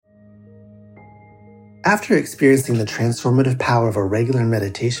After experiencing the transformative power of a regular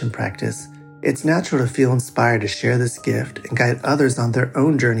meditation practice, it's natural to feel inspired to share this gift and guide others on their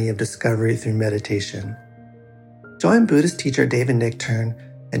own journey of discovery through meditation. Join Buddhist teacher David Nichtern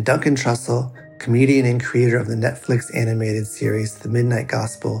and Duncan Trussell, comedian and creator of the Netflix animated series The Midnight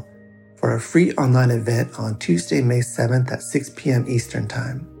Gospel, for a free online event on Tuesday, May 7th at 6 p.m. Eastern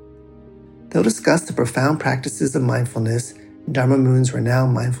Time. They'll discuss the profound practices of mindfulness in Dharma Moon's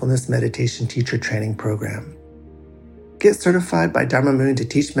renowned mindfulness meditation teacher training program. Get certified by Dharma Moon to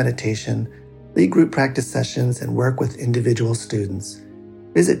teach meditation, lead group practice sessions, and work with individual students.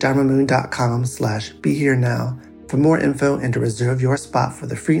 Visit dharmamoon.com/beherenow for more info and to reserve your spot for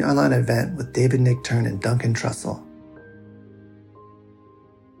the free online event with David Nichtern and Duncan Trussell.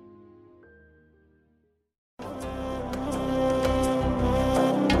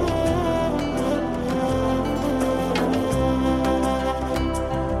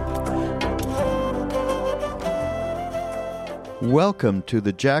 Welcome to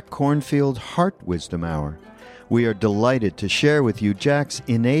the Jack Kornfield Heart Wisdom Hour. We are delighted to share with you Jack's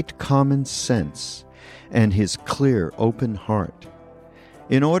innate common sense and his clear, open heart.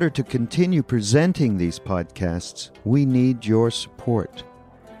 In order to continue presenting these podcasts, we need your support.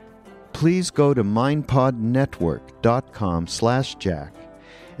 Please go to mindpodnetwork.com/Jack,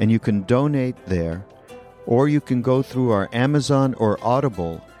 and you can donate there, or you can go through our Amazon or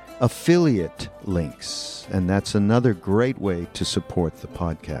Audible affiliate links, and that's another great way to support the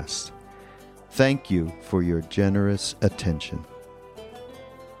podcast. Thank you for your generous attention.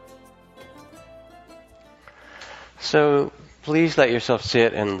 So please let yourself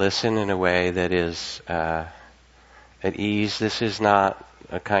sit and listen in a way that is at ease. This is not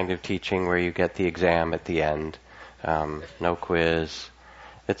a kind of teaching where you get the exam at the end, no quiz.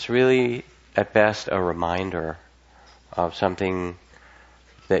 It's really, at best, a reminder of something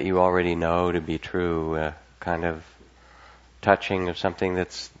that you already know to be true, kind of touching of something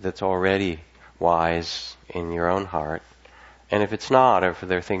that's already wise in your own heart. And if it's not, or if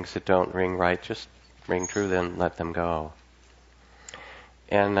there are things that don't ring right, just ring true, then let them go.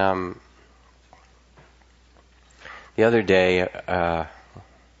 And the other day, I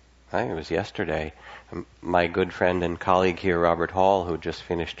think it was yesterday, my good friend and colleague here, Robert Hall, who just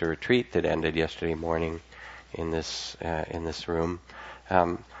finished a retreat that ended yesterday morning in this room,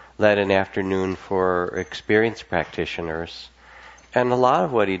 led an afternoon for experienced practitioners. And a lot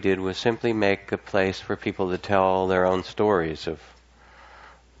of what he did was simply make a place for people to tell their own stories of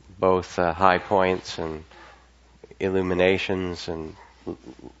both high points and illuminations and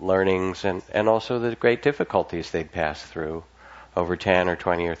learnings, and also the great difficulties they'd passed through over 10 or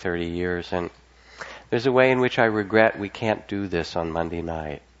 20 or 30 years. And there's a way in which I regret we can't do this on Monday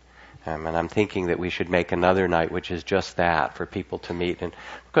night. And I'm thinking that we should make another night which is just that, for people to meet. And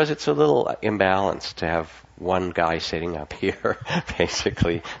because it's a little imbalanced to have one guy sitting up here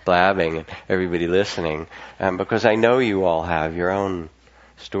basically blabbing and everybody listening. Because I know you all have your own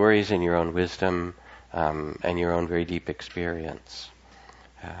stories and your own wisdom and your own very deep experience.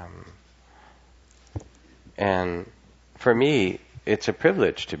 And for me, it's a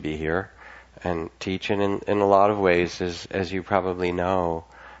privilege to be here and teach. And in a lot of ways, as you probably know,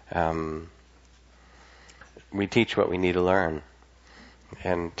 we teach what we need to learn.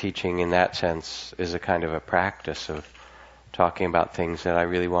 And teaching in that sense is a kind of a practice of talking about things that I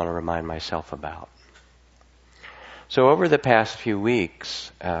really want to remind myself about. So over the past few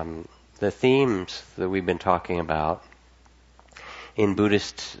weeks, the themes that we've been talking about in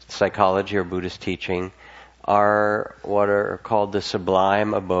Buddhist psychology or Buddhist teaching are what are called the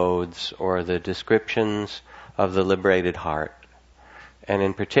sublime abodes, or the descriptions of the liberated heart. And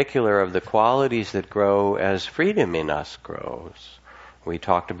in particular of the qualities that grow as freedom in us grows. We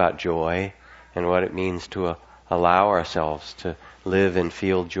talked about joy and what it means to allow ourselves to live and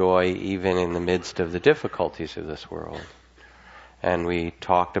feel joy even in the midst of the difficulties of this world. And we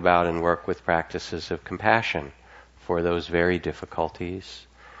talked about and worked with practices of compassion for those very difficulties.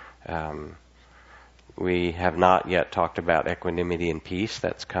 We have not yet talked about equanimity and peace.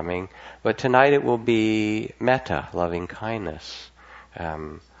 That's coming. But tonight it will be metta, loving kindness.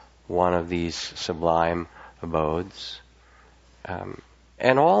 One of these sublime abodes.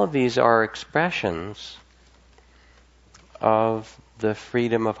 And all of these are expressions of the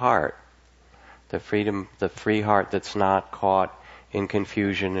freedom of heart. The free heart that's not caught in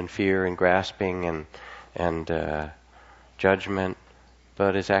confusion and fear and grasping and judgment,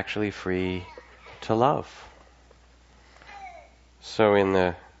 but is actually free to love. So in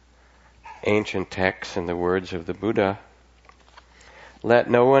the ancient texts, in the words of the Buddha, let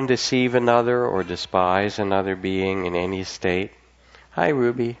no one deceive another or despise another being in any state. Hi,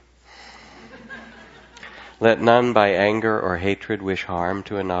 Ruby. Let none by anger or hatred wish harm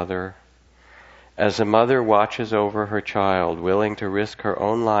to another. As a mother watches over her child, willing to risk her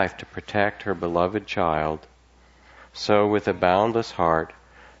own life to protect her beloved child, so with a boundless heart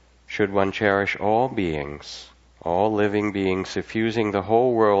should one cherish all beings, all living beings, suffusing the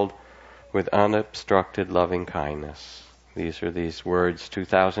whole world with unobstructed loving kindness. These are these words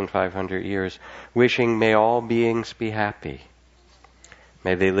 2,500 years, wishing may all beings be happy.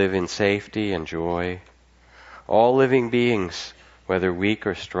 May they live in safety and joy. All living beings, whether weak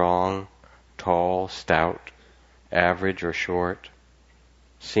or strong, tall, stout, average or short,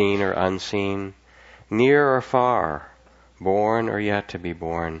 seen or unseen, near or far, born or yet to be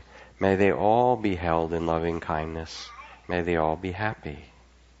born, may they all be held in loving kindness. May they all be happy.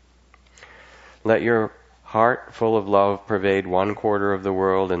 Let your heart full of love pervade 1/4 of the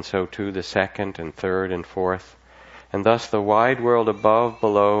world, and so too the second and third and fourth, and thus the wide world above,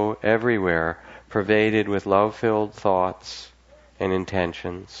 below, everywhere, pervaded with love-filled thoughts and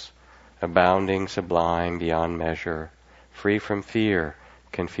intentions, abounding, sublime, beyond measure, free from fear,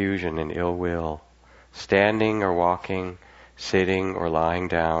 confusion, and ill will, standing or walking, sitting or lying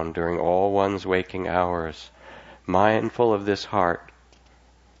down during all one's waking hours, mindful of this heart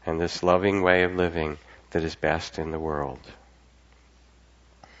and this loving way of living that is best in the world.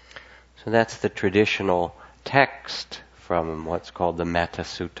 So that's the traditional text from what's called the Metta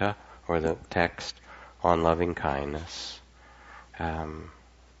Sutta, or the text on loving kindness. And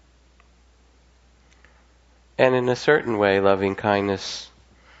in a certain way, loving kindness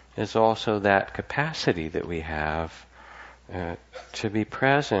is also that capacity that we have to be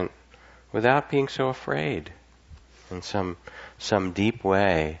present without being so afraid, in some deep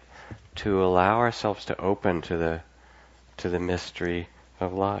way, to allow ourselves to open to the mystery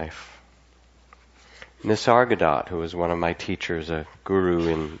of life. Nisargadatta, who was one of my teachers, a guru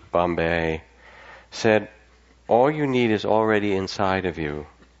in Bombay, said, "All you need is already inside of you.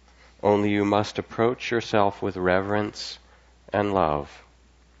 Only you must approach yourself with reverence and love.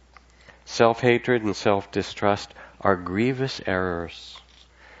 Self-hatred and self-distrust are grievous errors.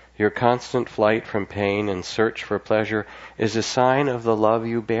 Your constant flight from pain and search for pleasure is a sign of the love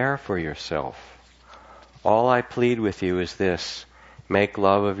you bear for yourself. All I plead with you is this: make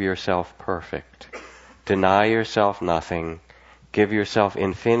love of yourself perfect. Deny yourself nothing. Give yourself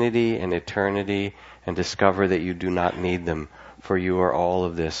infinity and eternity, and discover that you do not need them, for you are all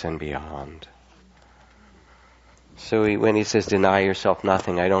of this and beyond." So when he says deny yourself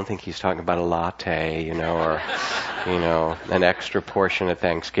nothing, I don't think he's talking about a latte, or an extra portion at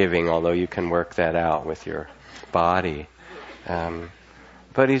Thanksgiving, although you can work that out with your body.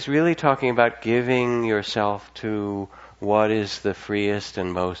 But he's really talking about giving yourself to what is the freest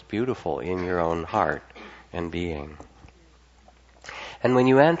and most beautiful in your own heart and being. And when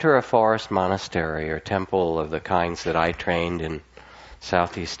you enter a forest monastery or temple of the kinds that I trained in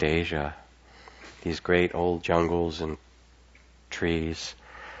Southeast Asia, these great old jungles and trees,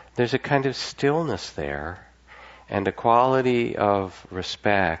 there's a kind of stillness there and a quality of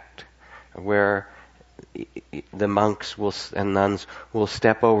respect where the monks and nuns will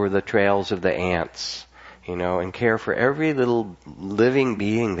step over the trails of the ants, and care for every little living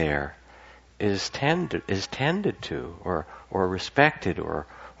being there is tended to or respected or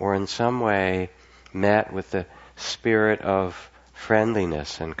in some way met with the spirit of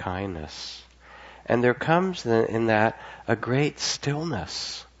friendliness and kindness. And there comes in that a great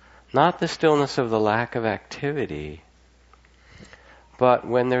stillness, not the stillness of the lack of activity, but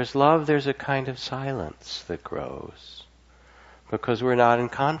when there's love, there's a kind of silence that grows, because we're not in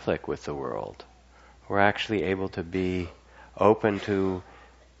conflict with the world. We're actually able to be open to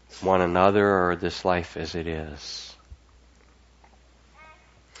one another or this life as it is.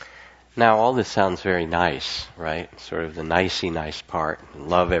 Now, all this sounds very nice, right? Sort of the nicey nice part.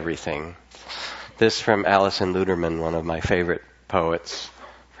 Love everything. This from Alison Luderman, one of my favorite poets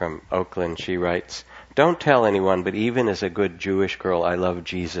from Oakland. She writes, "Don't tell anyone, but even as a good Jewish girl, I love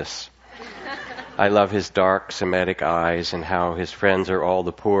Jesus. I love his dark Semitic eyes and how his friends are all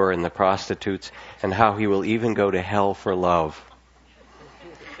the poor and the prostitutes and how he will even go to hell for love.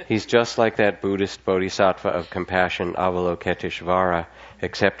 He's just like that Buddhist bodhisattva of compassion, Avalokiteshvara,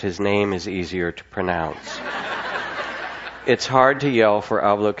 except his name is easier to pronounce. It's hard to yell for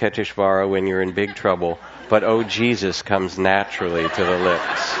Avalokiteshvara when you're in big trouble, but oh Jesus comes naturally to the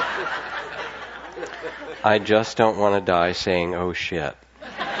lips. I just don't want to die saying, oh shit.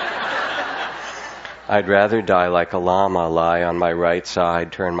 I'd rather die like a llama, lie on my right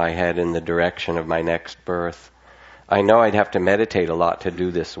side, turn my head in the direction of my next birth. I know I'd have to meditate a lot to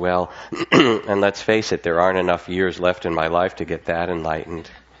do this well, and let's face it, there aren't enough years left in my life to get that enlightened.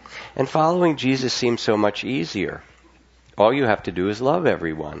 And following Jesus seems so much easier. All you have to do is love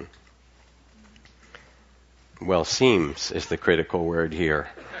everyone. Well, seems is the critical word here.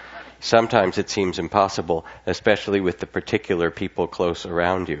 Sometimes it seems impossible, especially with the particular people close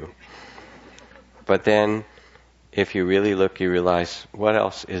around you. But then, if you really look, you realize, what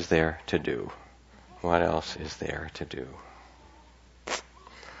else is there to do? What else is there to do?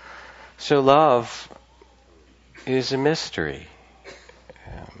 So love is a mystery.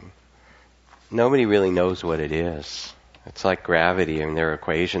 Nobody really knows what it is. It's like gravity. I mean, there are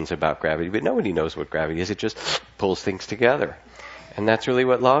equations about gravity, but nobody knows what gravity is. It just pulls things together. And that's really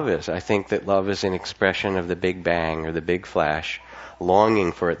what love is. I think that love is an expression of the Big Bang or the Big Flash,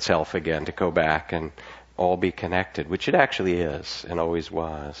 longing for itself again to go back and all be connected, which it actually is and always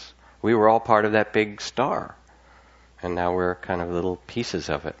was. We were all part of that big star. And now we're kind of little pieces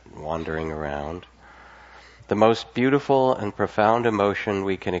of it wandering around. The most beautiful and profound emotion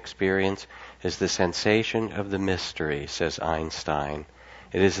we can experience is the sensation of the mystery, says Einstein.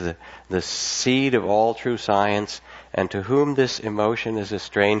 It is the seed of all true science, and to whom this emotion is a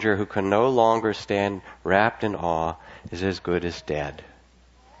stranger who can no longer stand wrapped in awe is as good as dead.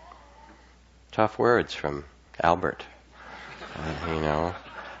 Tough words from Albert,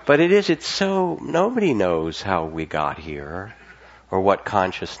 But it's so, nobody knows how we got here, or what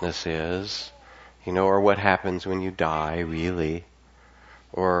consciousness is, or what happens when you die, really,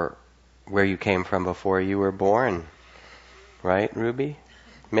 or where you came from before you were born. Right, Ruby?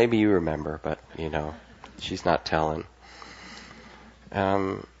 Maybe you remember, but, she's not telling.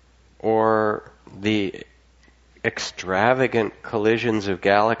 Or the extravagant collisions of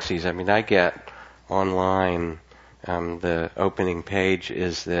galaxies. I mean, I get online, the opening page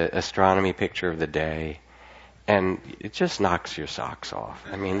is the astronomy picture of the day, and it just knocks your socks off.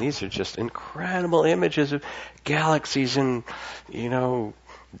 I mean, these are just incredible images of galaxies and,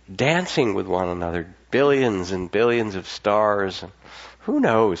 dancing with one another, billions and billions of stars. Who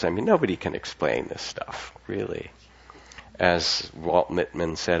knows? I mean, nobody can explain this stuff, really. As Walt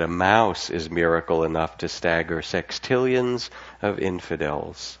Whitman said, a mouse is miracle enough to stagger sextillions of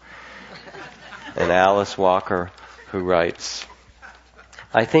infidels. And Alice Walker, who writes,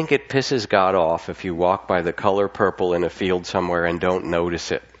 I think it pisses God off if you walk by the color purple in a field somewhere and don't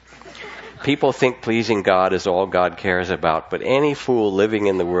notice it. People think pleasing God is all God cares about, but any fool living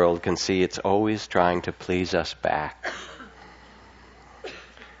in the world can see it's always trying to please us back.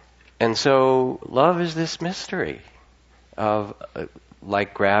 And so love is this mystery of,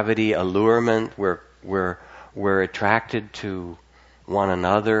 like gravity, allurement. We're attracted to one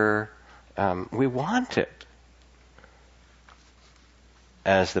another. We want it.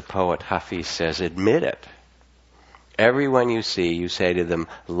 As the poet Hafiz says, admit it. Everyone you see, you say to them,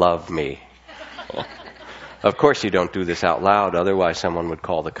 love me. Of course you don't do this out loud, otherwise someone would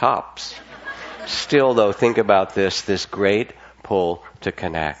call the cops. Still, though, think about this great pull to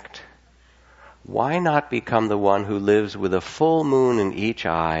connect. Why not become the one who lives with a full moon in each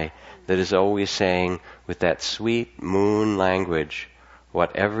eye that is always saying, with that sweet moon language,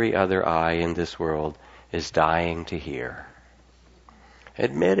 what every other eye in this world is dying to hear?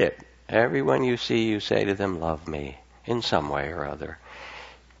 Admit it. Everyone you see, you say to them, love me, in some way or other.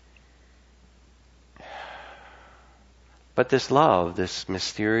 But this love, this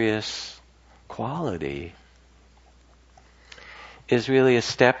mysterious quality, is really a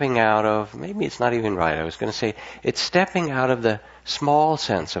stepping out of, maybe it's not even right, I was going to say, it's stepping out of the small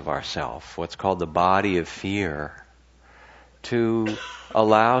sense of ourself, what's called the body of fear, to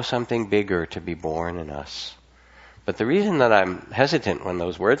allow something bigger to be born in us. But the reason that I'm hesitant when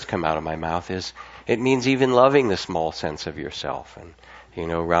those words come out of my mouth is it means even loving the small sense of yourself. And,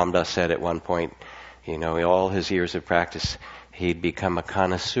 Ram Dass said at one point, all his years of practice, he'd become a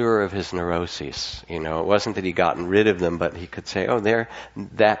connoisseur of his neuroses. It wasn't that he'd gotten rid of them, but he could say,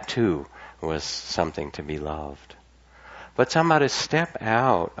 that too was something to be loved. But somehow to step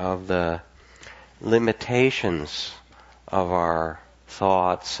out of the limitations of our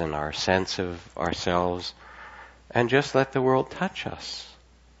thoughts and our sense of ourselves and just let the world touch us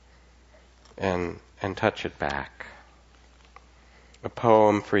and touch it back. A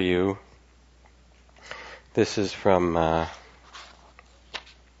poem for you. This is from, where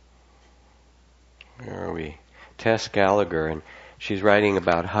are we? Tess Gallagher, and she's writing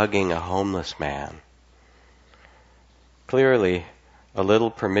about hugging a homeless man. Clearly, a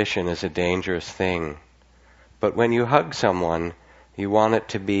little permission is a dangerous thing, but when you hug someone, you want it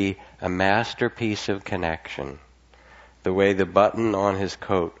to be a masterpiece of connection, the way the button on his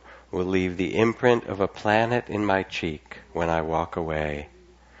coat will leave the imprint of a planet in my cheek when I walk away,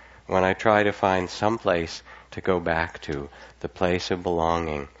 when I try to find some place to go back to, the place of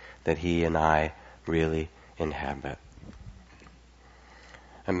belonging, that he and I really inhabit.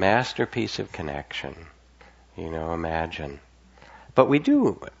 A masterpiece of connection, imagine. But we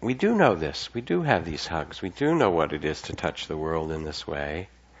do know this. We do have these hugs. We do know what it is to touch the world in this way.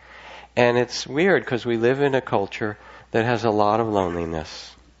 And it's weird because we live in a culture that has a lot of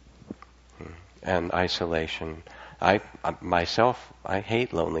loneliness and isolation. I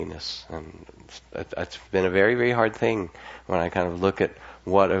hate loneliness, and it's been a very, very hard thing when I kind of look at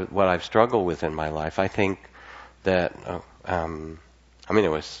what I've struggled with in my life. I think that I'm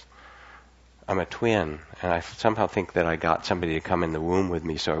a twin, and I somehow think that I got somebody to come in the womb with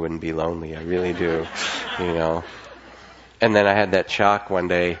me so I wouldn't be lonely. I really do, And then I had that shock one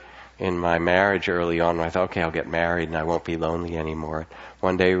day in my marriage early on when I thought, okay, I'll get married and I won't be lonely anymore.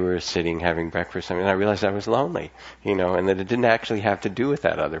 One day we were sitting having breakfast and I realized I was lonely, and that it didn't actually have to do with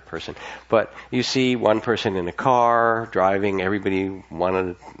that other person. But you see one person in a car driving, everybody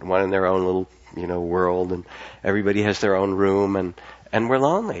one in their own little, world, and everybody has their own room, and we're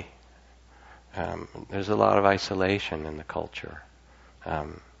lonely. There's a lot of isolation in the culture.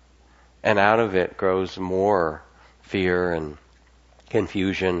 And out of it grows more fear and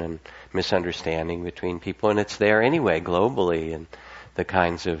confusion and misunderstanding between people, and it's there anyway globally, and the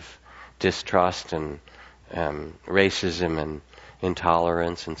kinds of distrust and racism and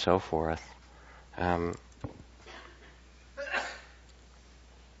intolerance and so forth. And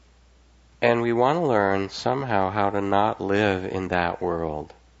we want to learn somehow how to not live in that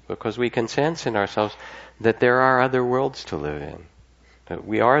world, because we can sense in ourselves that there are other worlds to live in. That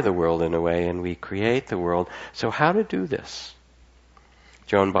we are the world in a way, and we create the world. So how to do this?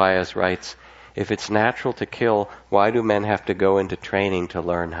 Joan Baez writes, if it's natural to kill, why do men have to go into training to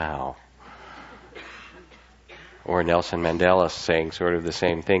learn how? Or Nelson Mandela saying sort of the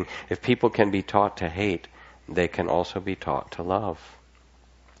same thing. If people can be taught to hate, they can also be taught to love.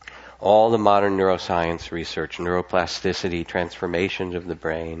 All the modern neuroscience research, neuroplasticity, transformations of the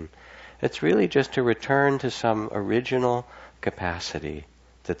brain, it's really just to return to some original capacity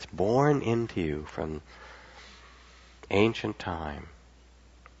that's born into you from ancient time.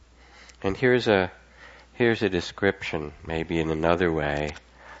 And here's a description, maybe in another way,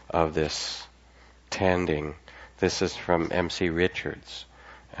 of this tending. This is from M.C. Richards.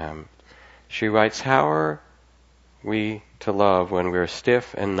 She writes, how are we to love when we're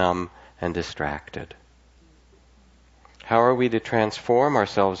stiff and numb and distracted? How are we to transform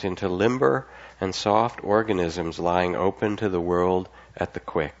ourselves into limber and soft organisms lying open to the world at the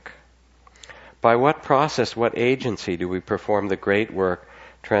quick? By what process, what agency do we perform the great work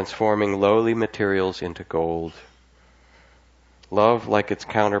transforming lowly materials into gold? Love, like its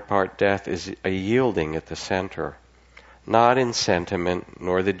counterpart death, is a yielding at the center, not in sentiment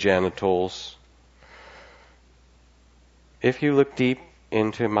nor the genitals. If you look deep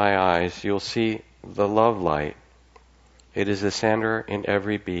into my eyes, you'll see the love light. It is the center in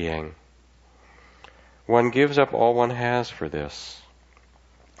every being. One gives up all one has for this,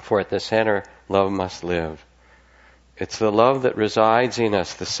 for at the center, love must live. It's the love that resides in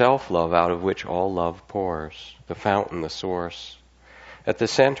us, the self-love out of which all love pours, the fountain, the source. At the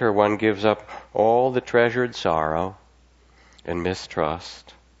center, one gives up all the treasured sorrow and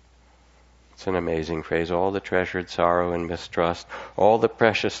mistrust. It's an amazing phrase, all the treasured sorrow and mistrust, all the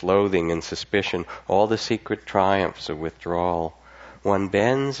precious loathing and suspicion, all the secret triumphs of withdrawal. One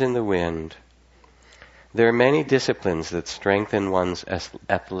bends in the wind. There are many disciplines that strengthen one's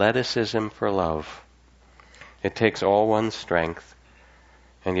athleticism for love. It takes all one's strength,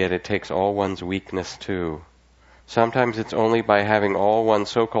 and yet it takes all one's weakness too. Sometimes it's only by having all one's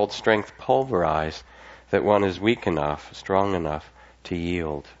so-called strength pulverized that one is weak enough, strong enough to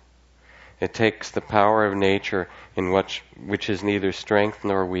yield. It takes the power of nature in which is neither strength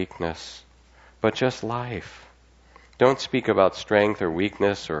nor weakness, but just life. Don't speak about strength or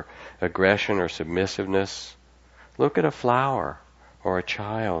weakness or aggression or submissiveness. Look at a flower or a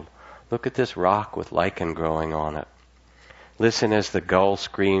child. Look at this rock with lichen growing on it. Listen as the gull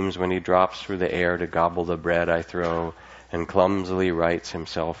screams when he drops through the air to gobble the bread I throw and clumsily rights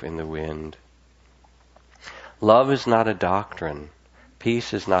himself in the wind. Love is not a doctrine.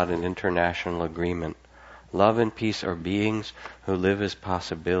 Peace is not an international agreement. Love and peace are beings who live as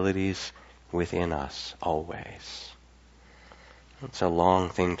possibilities within us always. It's a long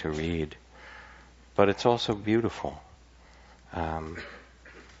thing to read, but it's also beautiful. And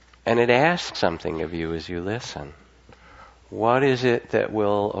it asks something of you as you listen. What is it that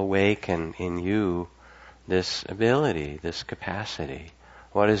will awaken in you this ability, this capacity?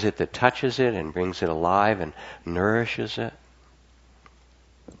 What is it that touches it and brings it alive and nourishes it?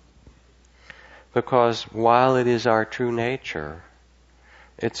 Because while it is our true nature,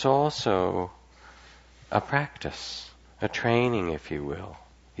 it's also a practice, a training, if you will.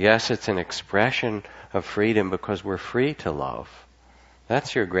 Yes, it's an expression of freedom because we're free to love.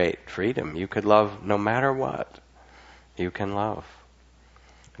 That's your great freedom. You could love no matter what. You can love.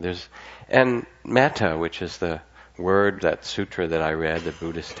 And metta, which is the word, that sutra that I read, the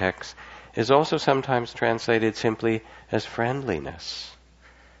Buddhist text, is also sometimes translated simply as friendliness.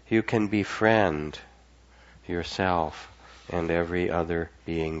 You can befriend yourself and every other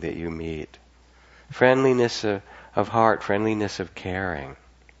being that you meet. Friendliness of heart, friendliness of caring.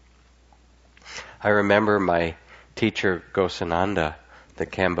 I remember my teacher Gosananda, the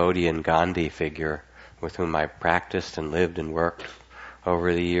Cambodian Gandhi figure with whom I practiced and lived and worked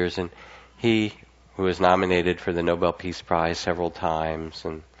over the years, and he, who was nominated for the Nobel Peace Prize several times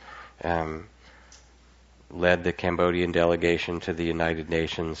and led the Cambodian delegation to the United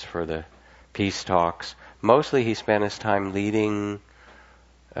Nations for the peace talks. Mostly he spent his time leading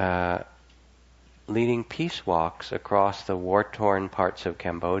peace walks across the war-torn parts of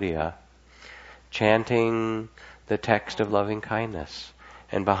Cambodia, chanting the text of loving kindness.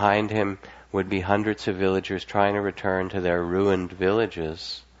 And behind him would be hundreds of villagers trying to return to their ruined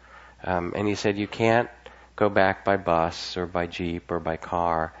villages. And he said, you can't go back by bus or by jeep or by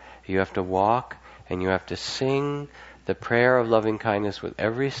car. You have to walk and you have to sing the prayer of loving kindness with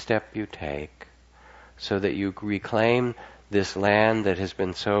every step you take, so that you reclaim this land that has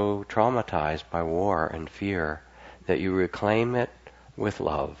been so traumatized by war and fear, that you reclaim it with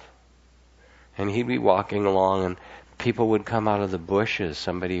love. And he'd be walking along and people would come out of the bushes,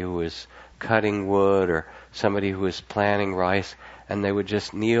 somebody who was cutting wood or somebody who was planting rice, and they would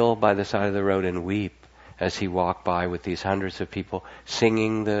just kneel by the side of the road and weep as he walked by with these hundreds of people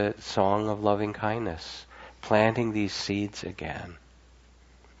singing the song of loving kindness, planting these seeds again.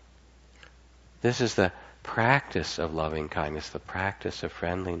 This is the practice of loving kindness, the practice of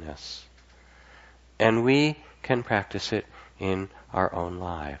friendliness. And we can practice it in our own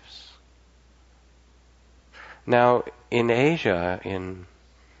lives. Now, in Asia, in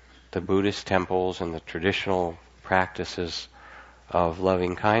the Buddhist temples and the traditional practices of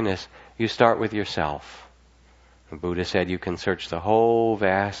loving kindness, you start with yourself. The Buddha said you can search the whole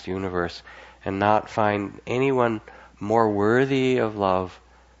vast universe and not find anyone more worthy of love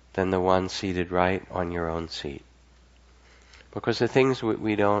than the one seated right on your own seat. Because the things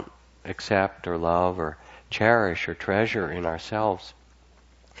we don't accept or love or cherish or treasure in ourselves,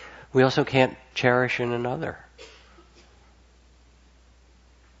 we also can't cherish in another.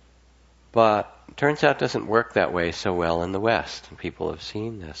 But it turns out it doesn't work that way so well in the West, and people have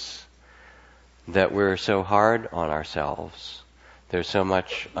seen this, that we're so hard on ourselves. There's so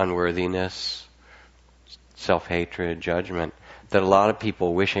much unworthiness, self-hatred, judgment, that a lot of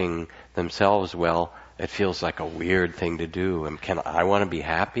people wishing themselves well, it feels like a weird thing to do. And I want to be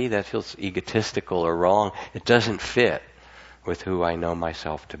happy? That feels egotistical or wrong. It doesn't fit with who I know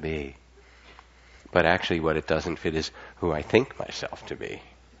myself to be. But actually what it doesn't fit is who I think myself to be.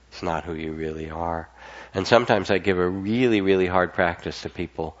 It's not who you really are. And sometimes I give a really, really hard practice to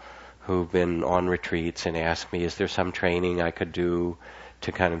people who've been on retreats and ask me, is there some training I could do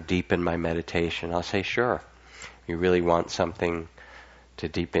to kind of deepen my meditation? I'll say, sure. If you really want something to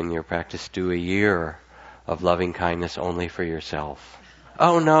deepen your practice, do a year of loving kindness only for yourself.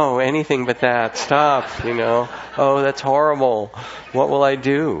 Oh no, anything but that. Stop, Oh, that's horrible. What will I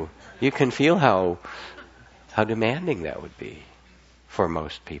do? You can feel how demanding that would be for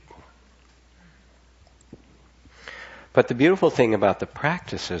most people. But the beautiful thing about the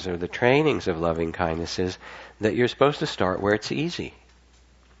practices or the trainings of loving kindness is that you're supposed to start where it's easy.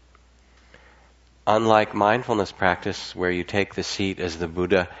 Unlike mindfulness practice, where you take the seat as the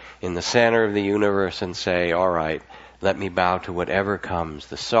Buddha in the center of the universe and say, all right, let me bow to whatever comes,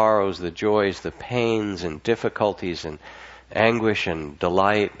 the sorrows, the joys, the pains and difficulties and anguish and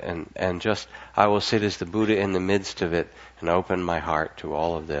delight, and just I will sit as the Buddha in the midst of it and open my heart to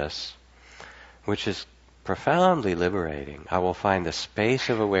all of this, which is profoundly liberating. I will find a space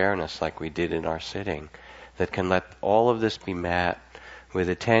of awareness like we did in our sitting that can let all of this be met with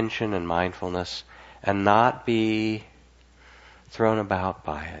attention and mindfulness and not be thrown about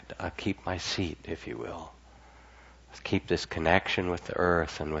by it. I'll keep my seat, if you will. Keep this connection with the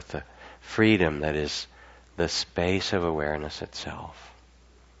earth and with the freedom that is the space of awareness itself.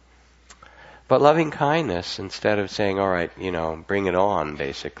 But loving kindness, instead of saying, all right, bring it on,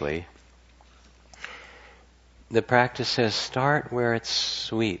 basically, the practice says, start where it's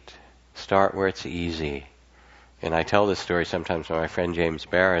sweet. Start where it's easy. And I tell this story sometimes when my friend James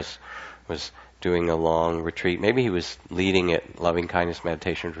Barris was doing a long retreat. Maybe he was leading a loving kindness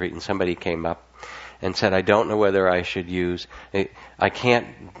meditation retreat, and somebody came up and said, I don't know whether I should I can't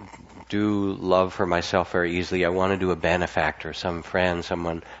do love for myself very easily. I want to do a benefactor, some friend,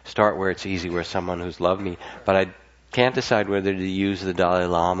 someone, start where it's easy, where someone who's loved me, but I can't decide whether to use the Dalai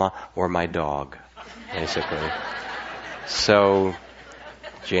Lama or my dog, basically. So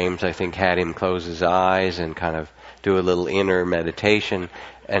James, I think, had him close his eyes and kind of do a little inner meditation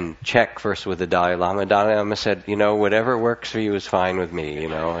and check first with the Dalai Lama. Dalai Lama said, whatever works for you is fine with me,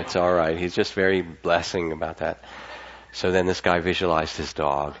 it's all right. He's just very blessing about that. So then this guy visualized his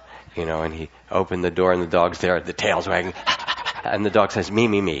dog, and he opened the door and the dog's there, the tail's wagging, and the dog says, me,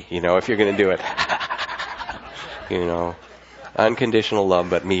 if you're going to do it. Unconditional love,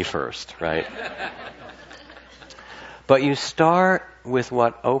 but me first, right? But you start with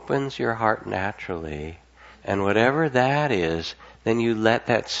what opens your heart naturally, and whatever that is, then you let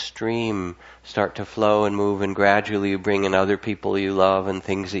that stream start to flow and move, and gradually you bring in other people you love and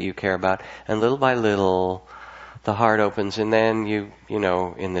things that you care about, and little by little the heart opens, and then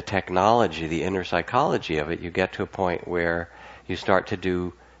in the technology, the inner psychology of it, you get to a point where you start to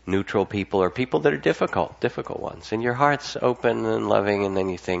do neutral people or people that are difficult ones. And your heart's open and loving, and then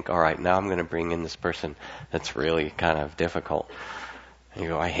you think, all right, now I'm going to bring in this person that's really kind of difficult. And you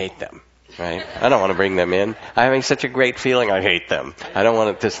go, I hate them, right? I don't want to bring them in. I'm having such a great feeling, I hate them. I don't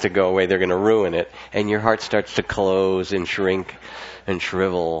want this to go away, they're going to ruin it. And your heart starts to close and shrink and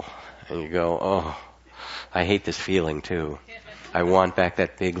shrivel, and you go, oh, I hate this feeling too. I want back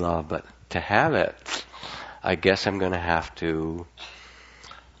that big love, but to have it, I guess I'm going to have to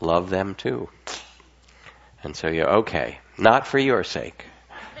love them too. And so you're okay, not for your sake,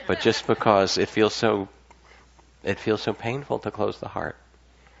 but just because it feels so painful to close the heart.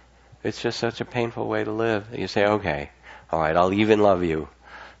 It's just such a painful way to live that you say, okay, all right, I'll even love you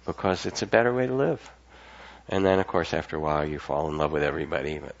because it's a better way to live. And then, of course, after a while, you fall in love with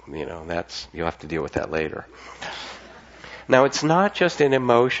everybody, but you'll have to deal with that later. Now, it's not just an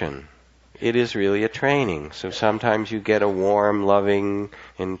emotion. It is really a training. So sometimes you get a warm, loving,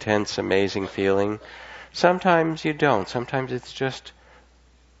 intense, amazing feeling. Sometimes you don't. Sometimes it's just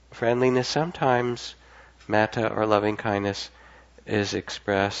friendliness. Sometimes metta or loving kindness is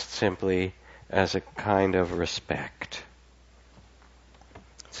expressed simply as a kind of respect.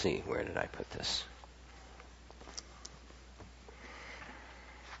 Let's see, where did I put this?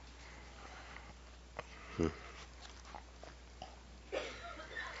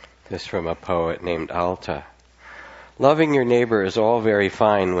 This from a poet named Alta. Loving your neighbor is all very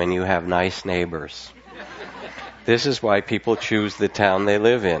fine when you have nice neighbors. This is why people choose the town they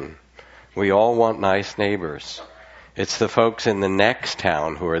live in. We all want nice neighbors. It's the folks in the next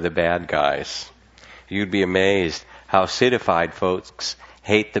town who are the bad guys. You'd be amazed how citified folks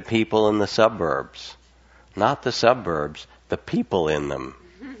hate the people in the suburbs. Not the suburbs, the people in them.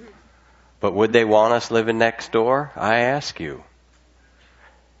 But would they want us living next door? I ask you.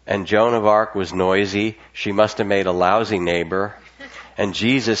 And Joan of Arc was noisy. She must have made a lousy neighbor. And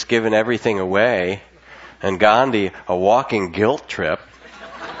Jesus giving everything away. And Gandhi a walking guilt trip.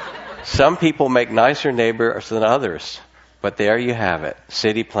 Some people make nicer neighbors than others. But there you have it.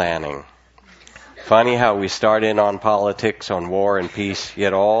 City planning. Funny how we start in on politics, on war and peace,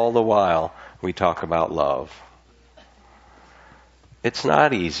 yet all the while we talk about love. It's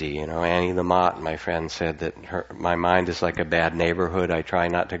not easy, Annie Lamott, my friend, said that my mind is like a bad neighborhood. I try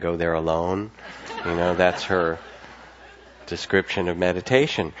not to go there alone. That's her description of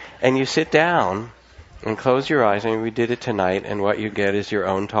meditation. And you sit down and close your eyes, and we did it tonight, and what you get is your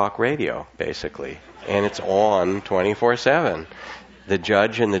own talk radio, basically. And it's on 24/7. The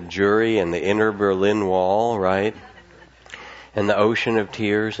judge and the jury and the inner Berlin Wall, right? And the ocean of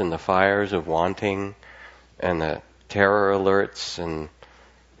tears and the fires of wanting and the terror alerts and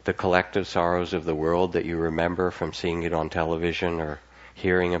the collective sorrows of the world that you remember from seeing it on television or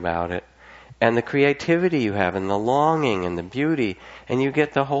hearing about it, and the creativity you have and the longing and the beauty, and you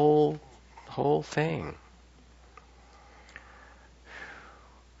get the whole thing.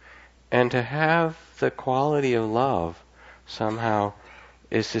 And to have the quality of love somehow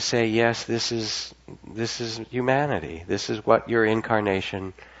is to say, yes, this is humanity. This is what your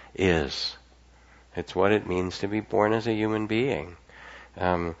incarnation is. It's what it means to be born as a human being.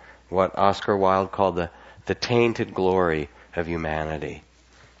 What Oscar Wilde called the tainted glory of humanity.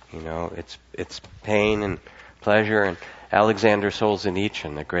 It's pain and pleasure. And Alexander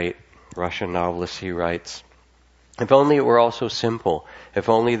Solzhenitsyn, the great Russian novelist, he writes, if only it were all so simple. If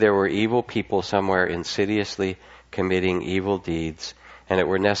only there were evil people somewhere insidiously committing evil deeds, and it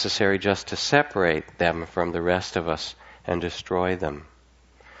were necessary just to separate them from the rest of us and destroy them.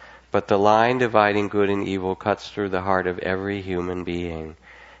 But the line dividing good and evil cuts through the heart of every human being.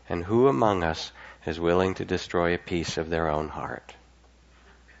 And who among us is willing to destroy a piece of their own heart.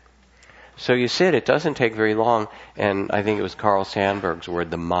 So you sit, it doesn't take very long, and I think it was Carl Sandburg's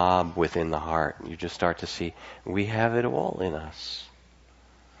word, the mob within the heart. You just start to see, we have it all in us.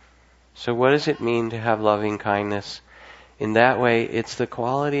 So what does it mean to have loving kindness? In that way, it's the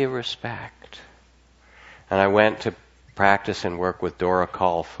quality of respect. And I went to practice and work with Dora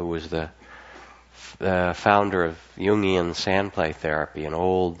Kolff, who was the founder of Jungian sand play therapy, an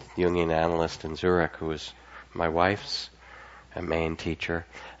old Jungian analyst in Zurich, who was my wife's main teacher.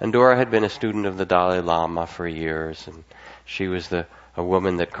 And Dora had been a student of the Dalai Lama for years, and she was a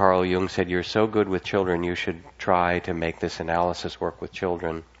woman that Carl Jung said, you're so good with children, you should try to make this analysis work with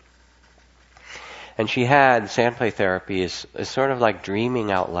children. And she had, sand play therapy is sort of like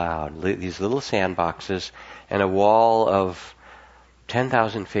dreaming out loud, these little sandboxes and a wall of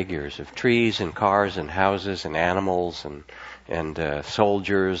 10,000 figures of trees and cars and houses and animals and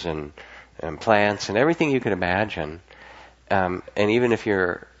soldiers and plants and everything you could imagine. And even if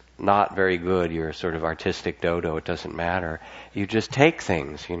you're not very good, you're sort of artistic dodo, it doesn't matter. You just take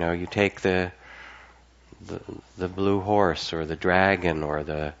things, you take the blue horse or the dragon or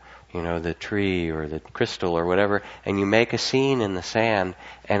the tree or the crystal or whatever, and you make a scene in the sand,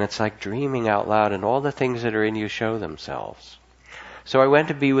 and it's like dreaming out loud, and all the things that are in you show themselves. So I went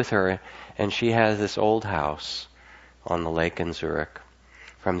to be with her, and she has this old house on the lake in Zurich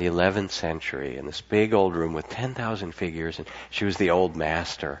from the 11th century, in this big old room with 10,000 figures, and she was the old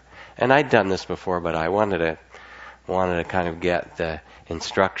master. And I'd done this before, but I wanted to kind of get the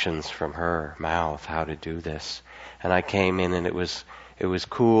instructions from her mouth how to do this. And I came in, and it was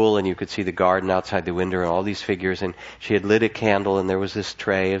cool, and you could see the garden outside the window and all these figures, and she had lit a candle, and there was this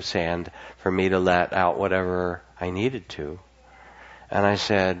tray of sand for me to let out whatever I needed to. And I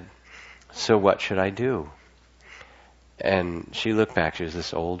said, so what should I do? And she looked back, she was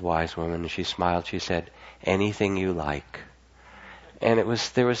this old wise woman, and she smiled, she said, anything you like. And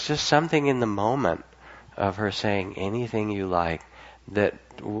there was just something in the moment of her saying, anything you like, that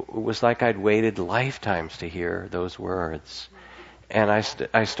was like I'd waited lifetimes to hear those words. And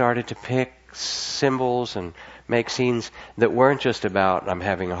I started to pick symbols and make scenes that weren't just about I'm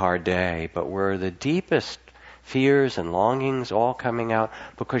having a hard day, but were the deepest fears and longings all coming out,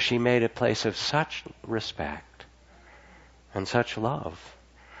 because she made a place of such respect and such love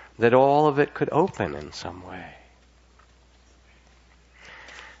that all of it could open in some way.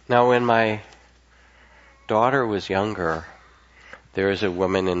 Now, when my daughter was younger, there is a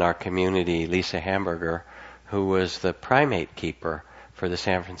woman in our community, Lisa Hamburger, who was the primate keeper for the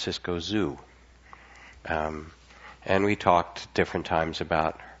San Francisco Zoo. And we talked different times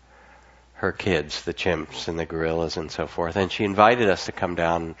about her kids, the chimps and the gorillas and so forth. And she invited us to come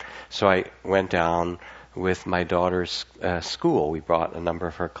down, so I went down with my daughter's school. We brought a number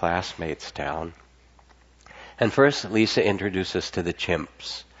of her classmates down. And first, Lisa introduced us to the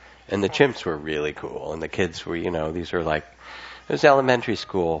chimps. And the chimps were really cool. And the kids were, these were like, it was elementary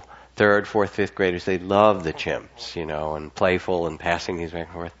school, 3rd, 4th, 5th graders. They loved the chimps, and playful and passing these back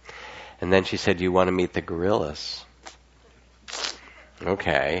and forth. And then she said, do you want to meet the gorillas?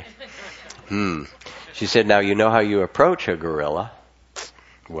 Okay. She said, now you know how you approach a gorilla.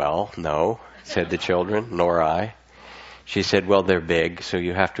 Well, no, said the children, nor I. She said, well, they're big, so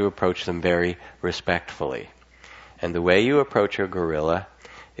you have to approach them very respectfully. And the way you approach a gorilla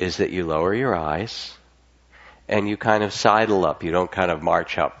is that you lower your eyes and you kind of sidle up. You don't kind of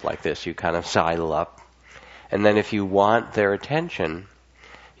march up like this. You kind of sidle up. And then if you want their attention,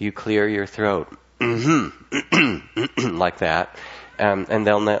 you clear your throat. Like that. And then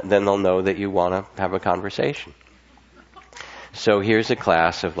they'll know that you want to have a conversation. So here's a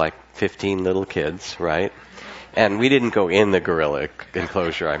class of like 15 little kids, right? And we didn't go in the gorilla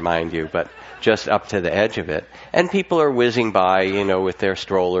enclosure, I mind you, but just up to the edge of it. And people are whizzing by, with their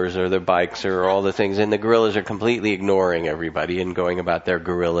strollers or their bikes or all the things, and the gorillas are completely ignoring everybody and going about their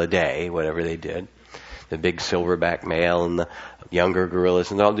gorilla day, whatever they did. The big silverback male and the younger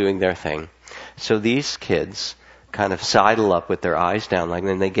gorillas, and they're all doing their thing. So these kids kind of sidle up with their eyes down, like,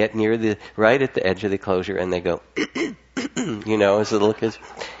 and they get right at the edge of the enclosure, and they go, as little kids.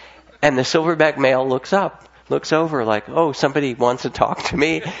 And the silverback male looks over like, oh, somebody wants to talk to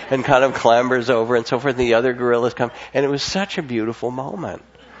me, and kind of clambers over and so forth. And the other gorillas come, and it was such a beautiful moment.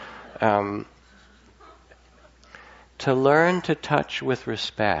 To learn to touch with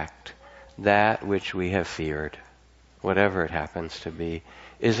respect that which we have feared, whatever it happens to be,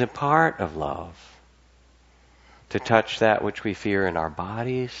 is a part of love. To touch that which we fear in our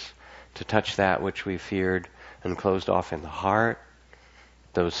bodies, to touch that which we feared and closed off in the heart,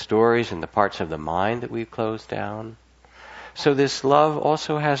 those stories and the parts of the mind that we've closed down. So this love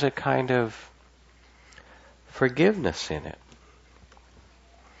also has a kind of forgiveness in it.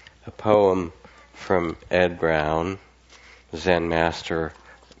 A poem from Ed Brown, Zen master,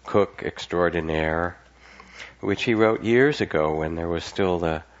 cook extraordinaire, which he wrote years ago when there was still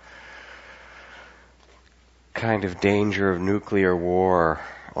the kind of danger of nuclear war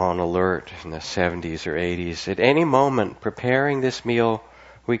on alert in the 70s or 80s. At any moment, preparing this meal,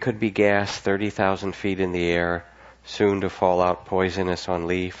 we could be gassed 30,000 feet in the air, soon to fall out poisonous on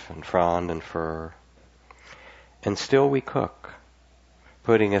leaf and frond and fur. And still we cook,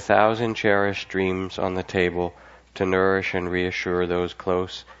 putting 1,000 cherished dreams on the table to nourish and reassure those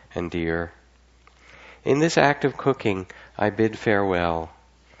close and dear. In this act of cooking, I bid farewell.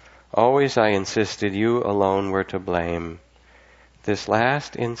 Always I insisted you alone were to blame. This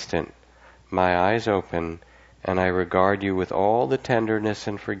last instant, my eyes open, and I regard you with all the tenderness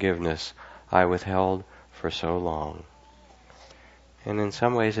and forgiveness I withheld for so long. And in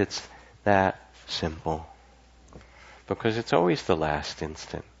some ways it's that simple, because it's always the last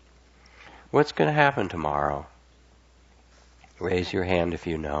instant. What's going to happen tomorrow? Raise your hand if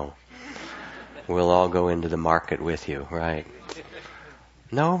you know. We'll all go into the market with you, right?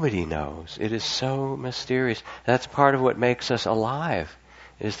 Nobody knows. It is so mysterious. That's part of what makes us alive,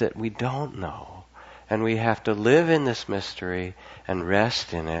 is that we don't know. And we have to live in this mystery and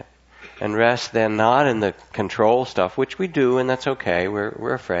rest in it. And rest then not in the control stuff, which we do, and that's okay,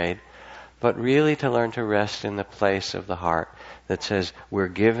 we're afraid, but really to learn to rest in the place of the heart that says we're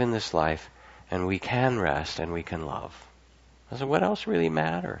given this life and we can rest and we can love. So what else really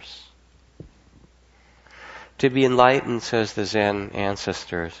matters? To be enlightened, says the Zen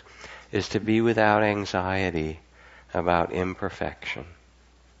ancestors, is to be without anxiety about imperfection.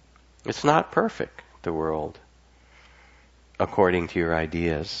 It's not perfect, the world, according to your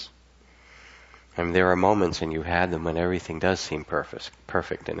ideas. I mean, there are moments, and you've had them, when everything does seem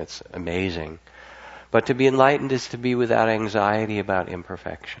perfect, and it's amazing. But to be enlightened is to be without anxiety about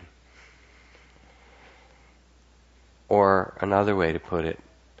imperfection. Or another way to put it,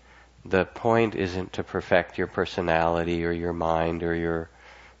 the point isn't to perfect your personality or your mind or your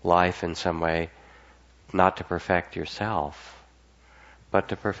life in some way, not to perfect yourself, but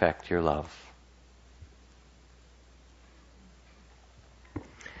to perfect your love.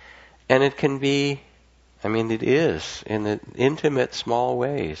 And it can be, it is, in the intimate, small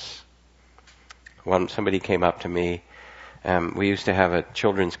ways. Somebody came up to me. We used to have a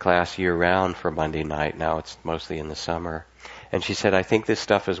children's class year-round for Monday night. Now it's mostly in the summer. And she said, I think this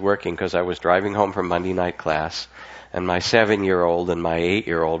stuff is working, because I was driving home from Monday night class, and my 7-year-old and my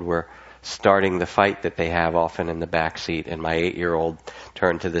 8-year-old were starting the fight that they have often in the back seat, and my 8-year-old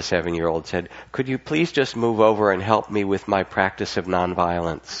turned to the 7-year-old and said, could you please just move over and help me with my practice of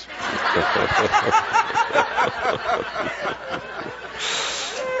nonviolence?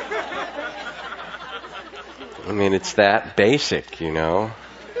 It's that basic,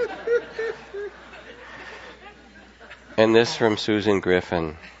 And this from Susan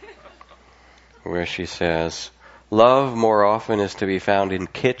Griffin, where she says, love more often is to be found in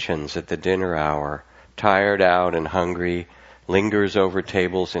kitchens at the dinner hour, tired out and hungry, lingers over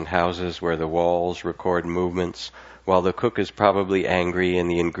tables in houses where the walls record movements, while the cook is probably angry and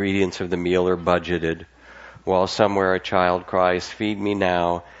the ingredients of the meal are budgeted, while somewhere a child cries, feed me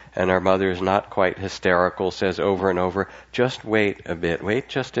now, and our mother is not quite hysterical, says over and over, just wait a bit, wait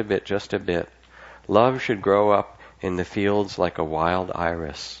just a bit, just a bit. Love should grow up in the fields like a wild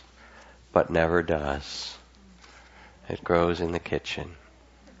iris, but never does. It grows in the kitchen.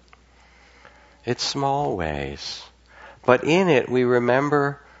 It's small ways, but in it we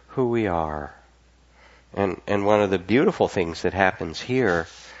remember who we are. And one of the beautiful things that happens here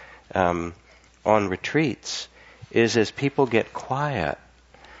on retreats is as people get quiet,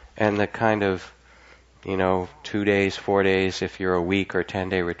 and the kind of 2 days, 4 days, if you're a week or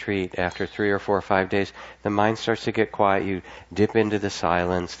 10-day retreat, after 3 or 4 or 5 days, the mind starts to get quiet. You dip into the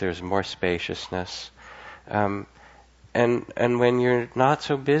silence. There's more spaciousness. And when you're not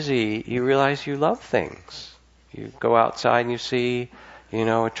so busy, you realize you love things. You go outside and you see,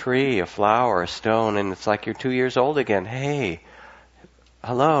 a tree, a flower, a stone, and it's like you're 2 years old again. Hey,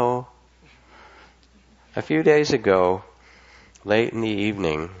 hello. A few days ago, late in the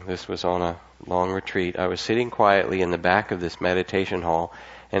evening, this was on a long retreat, I was sitting quietly in the back of this meditation hall,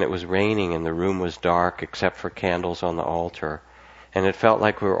 and it was raining and the room was dark except for candles on the altar, and it felt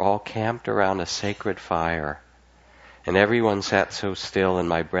like we were all camped around a sacred fire, and everyone sat so still and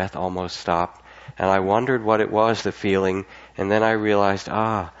my breath almost stopped, and I wondered what it was, the feeling, and then I realized,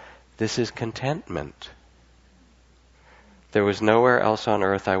 this is contentment. There was nowhere else on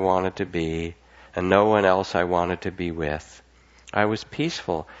earth I wanted to be, and no one else I wanted to be with. I was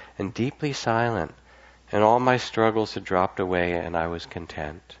peaceful and deeply silent, and all my struggles had dropped away, and I was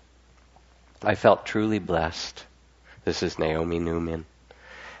content. I felt truly blessed. This is Naomi Newman.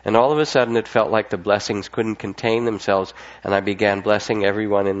 And all of a sudden it felt like the blessings couldn't contain themselves, and I began blessing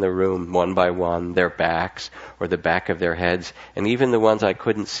everyone in the room, one by one, their backs or the back of their heads, and even the ones I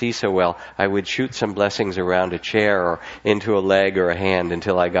couldn't see so well. I would shoot some blessings around a chair or into a leg or a hand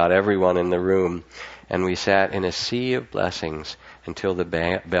until I got everyone in the room. And we sat in a sea of blessings until the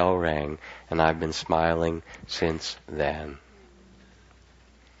bell rang, and I've been smiling since then.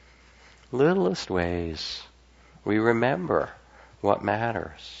 Littlest ways, we remember what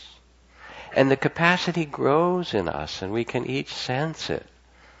matters. And the capacity grows in us, and we can each sense it.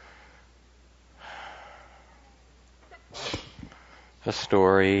 A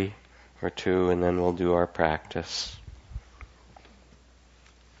story or two, and then we'll do our practice.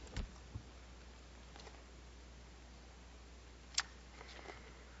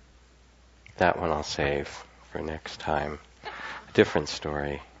 That one I'll save for next time. A different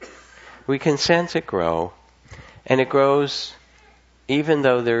story. We can sense it grow, and it grows even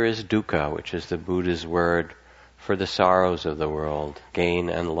though there is dukkha, which is the Buddha's word for the sorrows of the world, gain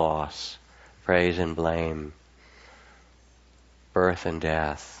and loss, praise and blame, birth and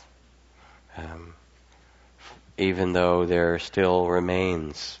death. Even though there still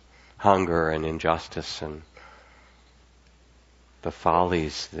remains hunger and injustice and the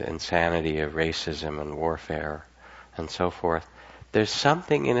follies, the insanity of racism and warfare and so forth, there's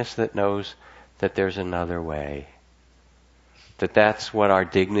something in us that knows that there's another way. That's what our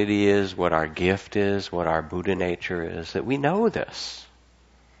dignity is, what our gift is, what our Buddha nature is, that we know this.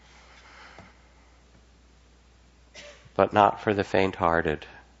 But not for the faint-hearted.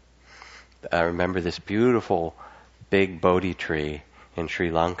 I remember this beautiful big Bodhi tree in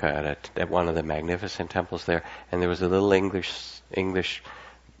Sri Lanka at one of the magnificent temples there, and there was a little English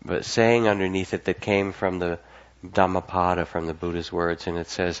saying underneath it that came from the Dhammapada, from the Buddha's words, and it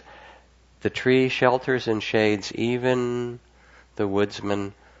says, "The tree shelters and shades even the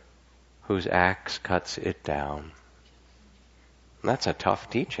woodsman whose axe cuts it down." And that's a tough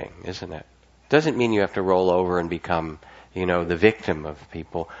teaching, isn't it? Doesn't mean you have to roll over and become, the victim of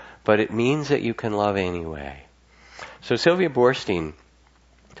people, but it means that you can love anyway. So Sylvia Boorstein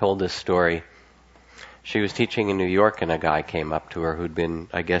told this story. She was teaching in New York, and a guy came up to her who'd been,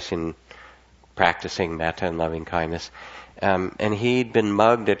 I guess, in practicing metta and loving kindness, and he'd been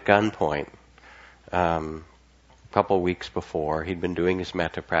mugged at gunpoint couple of weeks before. He'd been doing his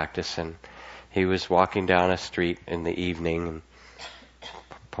metta practice, and he was walking down a street in the evening,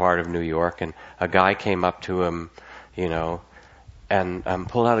 part of New York, and a guy came up to him, and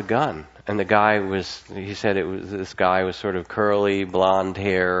pulled out a gun. And the guy he said this guy was sort of curly, blonde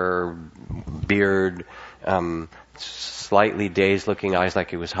hair, beard, slightly dazed looking eyes, like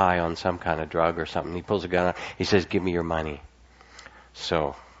he was high on some kind of drug or something. He pulls a gun out. He says, "Give me your money."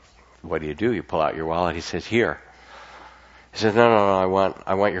 So what do? You pull out your wallet. He says, "Here." He says, no, I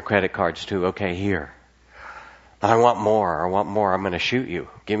want your credit cards too. Okay, here. I want more. I'm going to shoot you.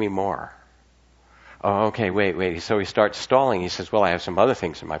 Give me more. Oh, okay, wait. So he starts stalling. He says, well, I have some other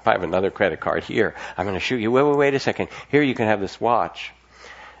things in my pipe. I have another credit card here. I'm going to shoot you. Wait a second. Here, you can have this watch.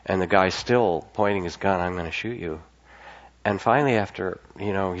 And the guy's still pointing his gun. I'm going to shoot you. And finally, after,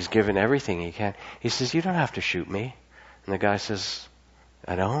 he's given everything he can, he says, you don't have to shoot me. And the guy says,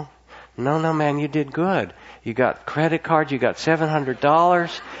 I don't? No, man, you did good. You got credit cards, you got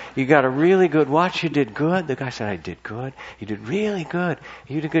 $700, you got a really good watch, you did good. The guy said, I did good. You did really good.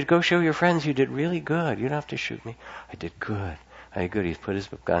 You did good. Go show your friends you did really good. You don't have to shoot me. I did good. He put his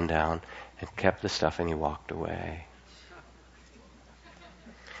gun down and kept the stuff, and he walked away.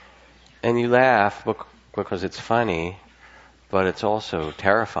 And you laugh because it's funny, but it's also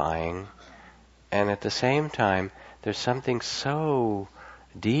terrifying. And at the same time, there's something so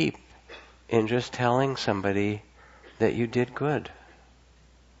deep in just telling somebody that you did good.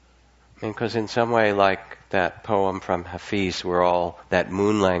 Because in some way, like that poem from Hafiz, that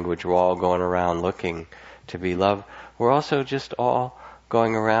moon language, we're all going around looking to be loved. We're also just all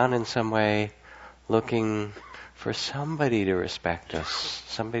going around in some way looking for somebody to respect us,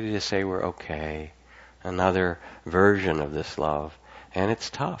 somebody to say we're okay, another version of this love. And it's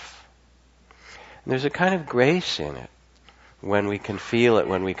tough. And there's a kind of grace in it, when we can feel it,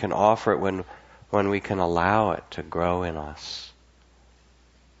 when we can offer it, when we can allow it to grow in us.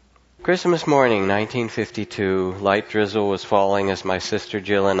 Christmas morning, 1952, light drizzle was falling as my sister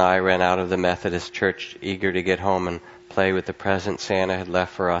Jill and I ran out of the Methodist church, eager to get home and play with the present Santa had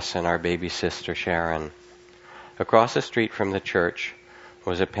left for us and our baby sister Sharon. Across the street from the church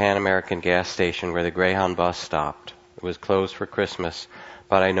was a Pan American gas station where the Greyhound bus stopped. It was closed for Christmas,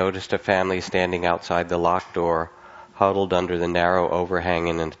 but I noticed a family standing outside the locked door, huddled under the narrow overhang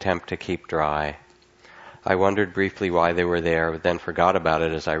in an attempt to keep dry. I wondered briefly why they were there, but then forgot about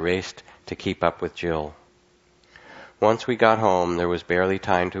it as I raced to keep up with Jill. Once we got home, there was barely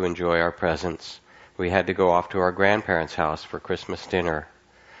time to enjoy our presents. We had to go off to our grandparents' house for Christmas dinner.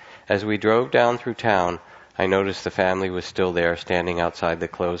 As we drove down through town, I noticed the family was still there, standing outside the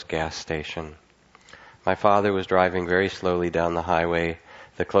closed gas station. My father was driving very slowly down the highway.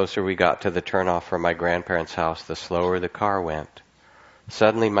 The closer we got to the turnoff from my grandparents' house, the slower the car went.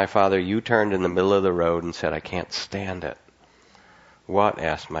 Suddenly, my father U-turned in the middle of the road and said, "I can't stand it." "What?"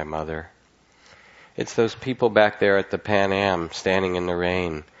 asked my mother. "It's those people back there at the Pan Am, standing in the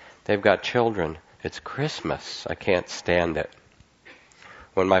rain. They've got children. It's Christmas. I can't stand it."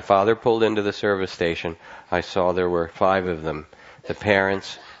 When my father pulled into the service station, I saw there were 5 of them, the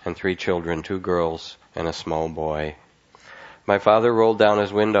parents and 3 children, 2 girls and a small boy. My father rolled down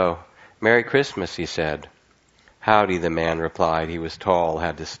his window. "Merry Christmas," he said. "Howdy," the man replied. He was tall,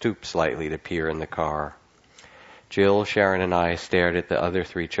 had to stoop slightly to peer in the car. Jill, Sharon, and I stared at the other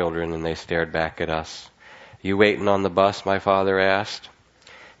 3 children, and they stared back at us. "You waiting on the bus?" my father asked.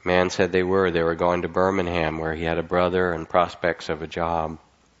 Man said they were. They were going to Birmingham, where he had a brother and prospects of a job.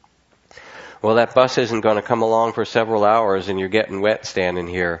 "Well, that bus isn't going to come along for several hours, and you're getting wet standing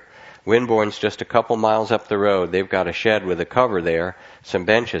here. Winborne's just a couple miles up the road. They've got a shed with a cover there, some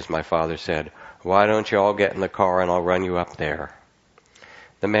benches," my father said. "Why don't you all get in the car and I'll run you up there?"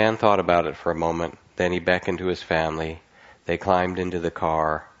 The man thought about it for a moment. Then he beckoned to his family. They climbed into the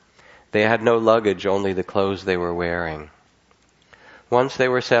car. They had no luggage, only the clothes they were wearing. Once they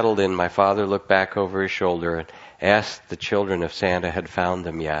were settled in, my father looked back over his shoulder and asked the children if Santa had found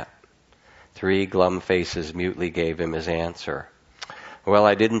them yet. 3 glum faces mutely gave him his answer. "Well,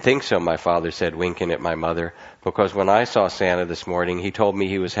 I didn't think so," my father said, winking at my mother, "because when I saw Santa this morning, he told me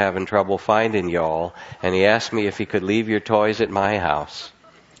he was having trouble finding y'all, and he asked me if he could leave your toys at my house.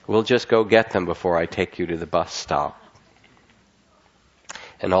 We'll just go get them before I take you to the bus stop."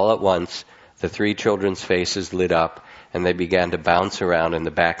 And all at once, the 3 children's faces lit up, and they began to bounce around in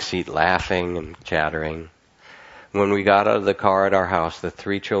the back seat, laughing and chattering. When we got out of the car at our house, the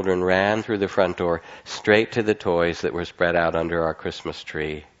 3 children ran through the front door straight to the toys that were spread out under our Christmas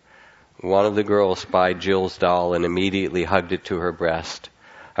tree. One of the girls spied Jill's doll and immediately hugged it to her breast.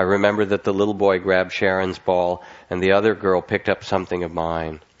 I remember that the little boy grabbed Sharon's ball, and the other girl picked up something of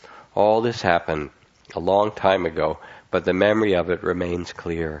mine. All this happened a long time ago, but the memory of it remains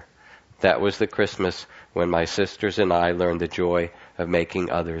clear. That was the Christmas when my sisters and I learned the joy of making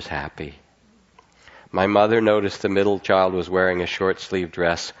others happy. My mother noticed the middle child was wearing a short-sleeved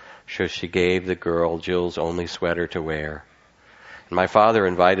dress, so she gave the girl Jill's only sweater to wear. And my father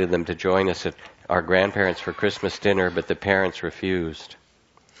invited them to join us at our grandparents' for Christmas dinner, but the parents refused.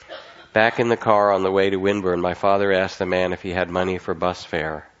 Back in the car on the way to Winburn, my father asked the man if he had money for bus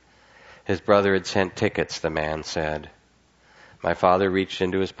fare. His brother had sent tickets, the man said. My father reached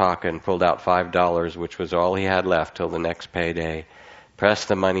into his pocket and pulled out $5, which was all he had left till the next payday, pressed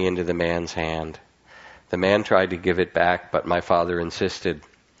the money into the man's hand. The man tried to give it back, but my father insisted.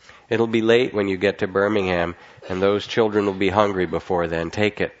 "It'll be late when you get to Birmingham, and those children will be hungry before then.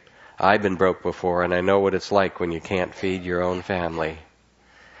 Take it. I've been broke before, and I know what it's like when you can't feed your own family."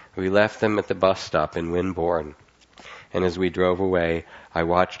 We left them at the bus stop in Winborne, and as we drove away, I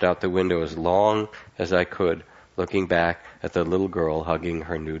watched out the window as long as I could, looking back at the little girl hugging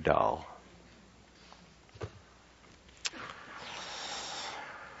her new doll.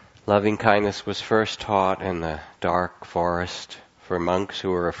 Loving kindness was first taught in the dark forest for monks who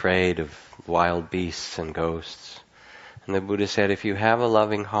were afraid of wild beasts and ghosts. And the Buddha said, if you have a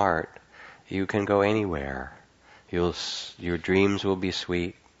loving heart, you can go anywhere. Your dreams will be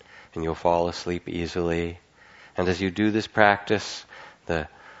sweet, and you'll fall asleep easily. And as you do this practice, the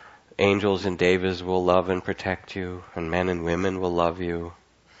angels and devas will love and protect you, and men and women will love you,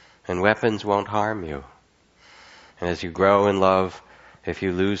 and weapons won't harm you. And as you grow in love, if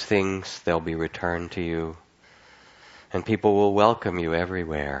you lose things, they'll be returned to you. And people will welcome you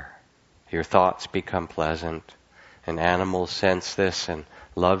everywhere. Your thoughts become pleasant, and animals sense this and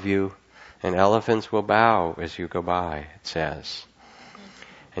love you, and elephants will bow as you go by, it says.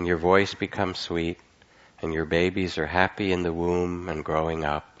 And your voice becomes sweet, and your babies are happy in the womb and growing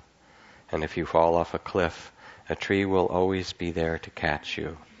up. And if you fall off a cliff, a tree will always be there to catch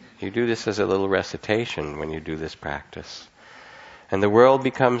you. You do this as a little recitation when you do this practice. And the world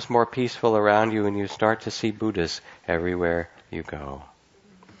becomes more peaceful around you, and you start to see Buddhas everywhere you go.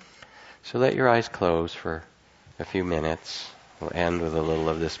 So let your eyes close for a few minutes. We'll end with a little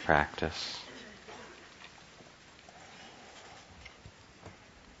of this practice.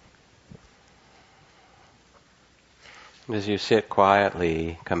 And as you sit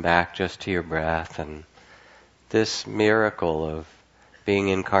quietly, come back just to your breath and this miracle of being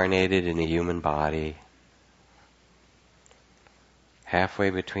incarnated in a human body, halfway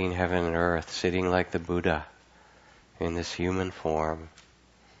between heaven and earth, sitting like the Buddha in this human form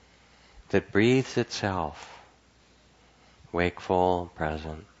that breathes itself, wakeful,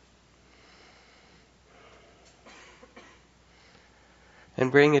 present.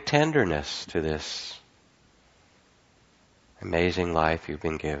 And bring a tenderness to this amazing life you've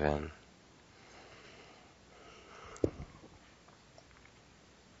been given.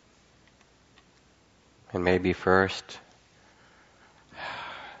 And maybe first,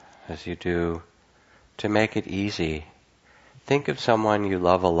 as you do, to make it easy, think of someone you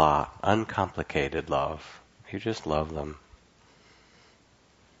love a lot, uncomplicated love. You just love them.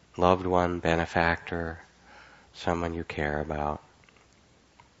 Loved one, benefactor, someone you care about.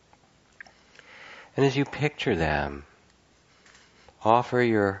 And as you picture them, offer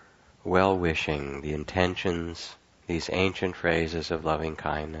your well-wishing, the intentions, these ancient phrases of loving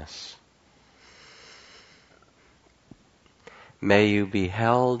kindness. May you be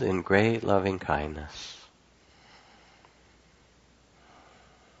held in great loving kindness.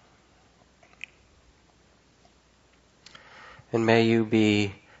 And may you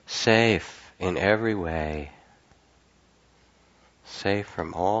be safe in every way, safe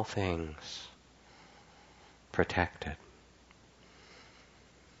from all things, protected.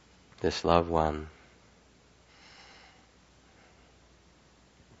 This loved one.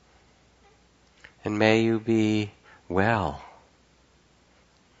 And may you be well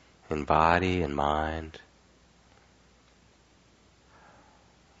in body and mind.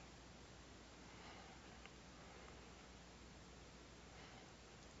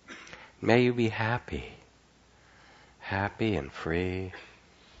 May you be happy, happy and free.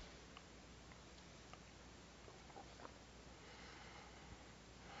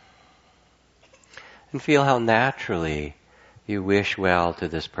 And feel how naturally you wish well to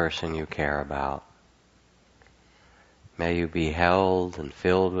this person you care about. May you be held and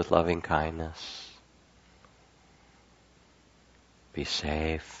filled with loving kindness. Be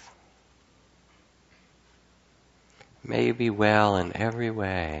safe. May you be well in every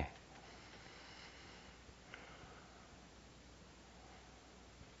way.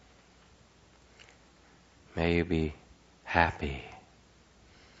 May you be happy,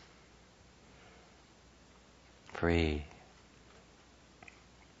 free.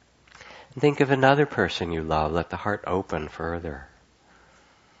 And think of another person you love. Let the heart open further,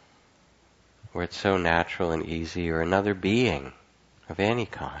 where it's so natural and easy, or another being of any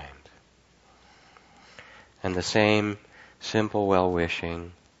kind. And the same simple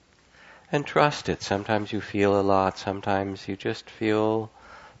well-wishing. And trust it. Sometimes you feel a lot. Sometimes you just feel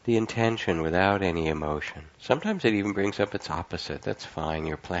the intention without any emotion. Sometimes it even brings up its opposite. That's fine.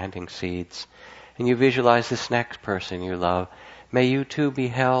 You're planting seeds. And you visualize this next person you love. May you too be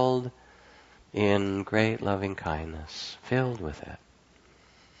held in great loving kindness, filled with it.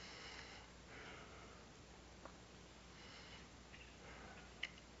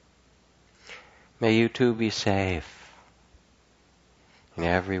 May you too be safe in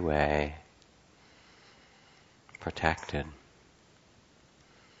every way, protected.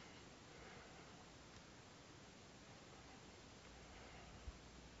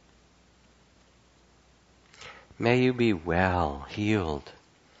 May you be well, healed,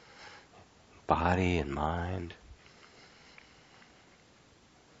 body and mind.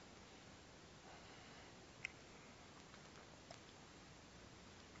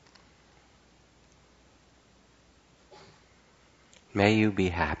 May you be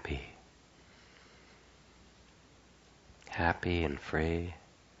happy, happy and free.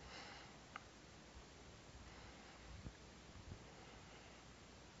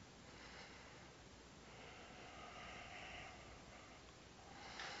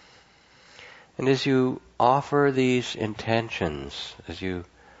 And as you offer these intentions, as you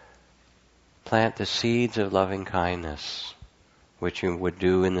plant the seeds of loving kindness, which you would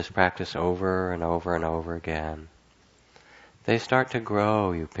do in this practice over and over and over again, they start to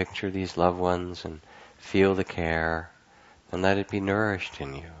grow. You picture these loved ones and feel the care and let it be nourished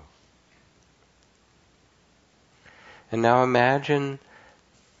in you. And now imagine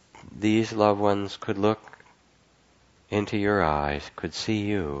these loved ones could look into your eyes, could see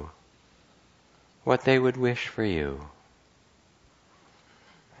you, what they would wish for you.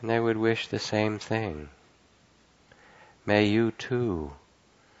 And they would wish the same thing. May you too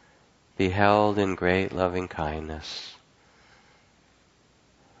be held in great loving kindness,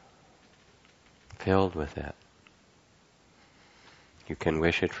 filled with it. You can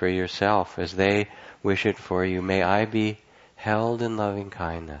wish it for yourself as they wish it for you. May I be held in loving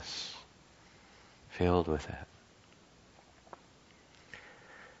kindness, filled with it.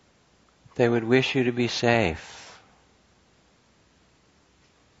 They would wish you to be safe.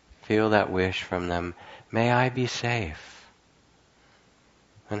 Feel that wish from them. May I be safe.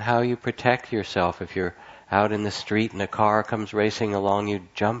 And how you protect yourself. If you're out in the street and a car comes racing along, you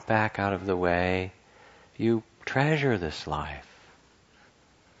jump back out of the way. You treasure this life.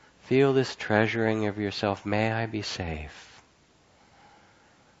 Feel this treasuring of yourself. May I be safe.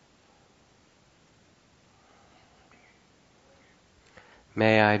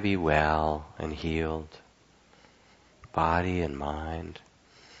 May I be well and healed, body and mind.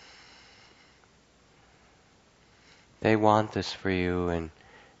 They want this for you, and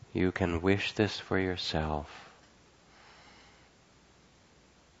you can wish this for yourself.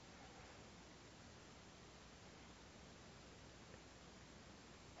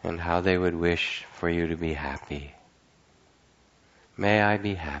 And how they would wish for you to be happy. May I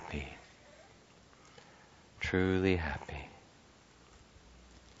be happy, truly happy.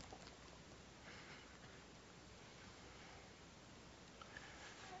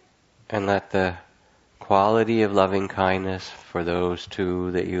 And let the quality of loving kindness for those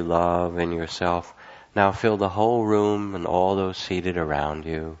two that you love and yourself now fill the whole room and all those seated around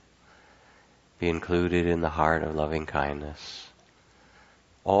you. Be included in the heart of loving kindness.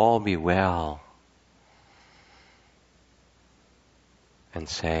 All be well and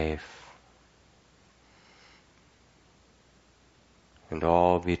safe. And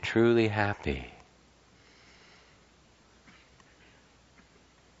all be truly happy.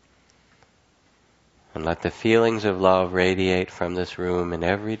 And let the feelings of love radiate from this room in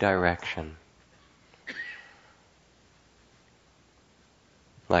every direction.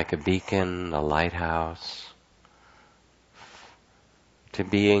 Like a beacon, a lighthouse, to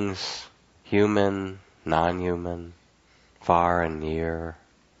beings human, non-human, far and near,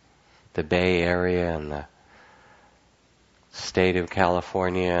 the Bay Area and the state of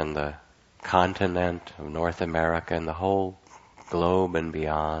California and the continent of North America and the whole globe and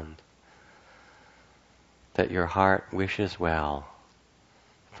beyond. That your heart wishes well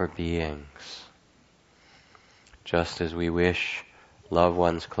for beings. Just as we wish loved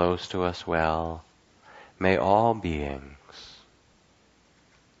ones close to us well, may all beings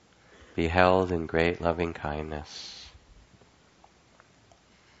be held in great loving kindness.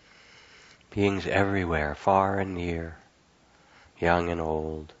 Beings everywhere, far and near, young and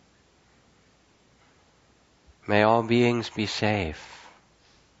old. May all beings be safe.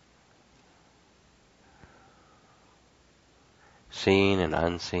 Seen and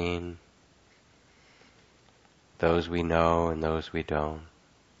unseen, those we know and those we don't.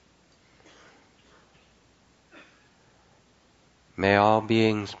 May all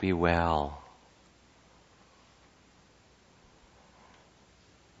beings be well.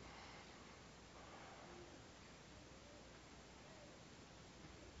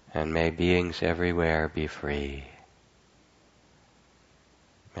 And may beings everywhere be free.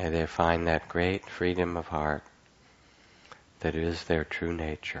 May they find that great freedom of heart that is their true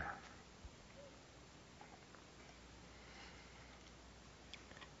nature.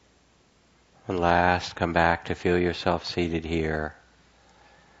 And last, come back to feel yourself seated here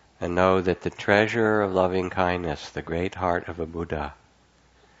and know that the treasure of loving kindness, the great heart of a Buddha,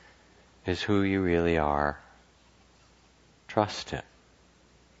 is who you really are. Trust it.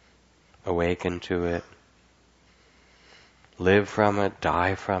 Awaken to it. Live from it,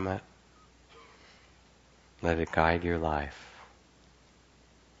 die from it. Let it guide your life.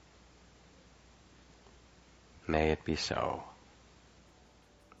 May it be so.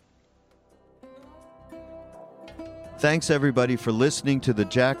 Thanks everybody for listening to the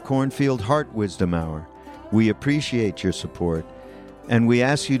Jack Kornfield Heart Wisdom Hour. We appreciate your support, and we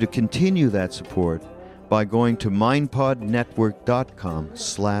ask you to continue that support by going to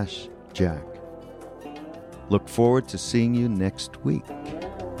mindpodnetwork.com/Jack. Look forward to seeing you next week.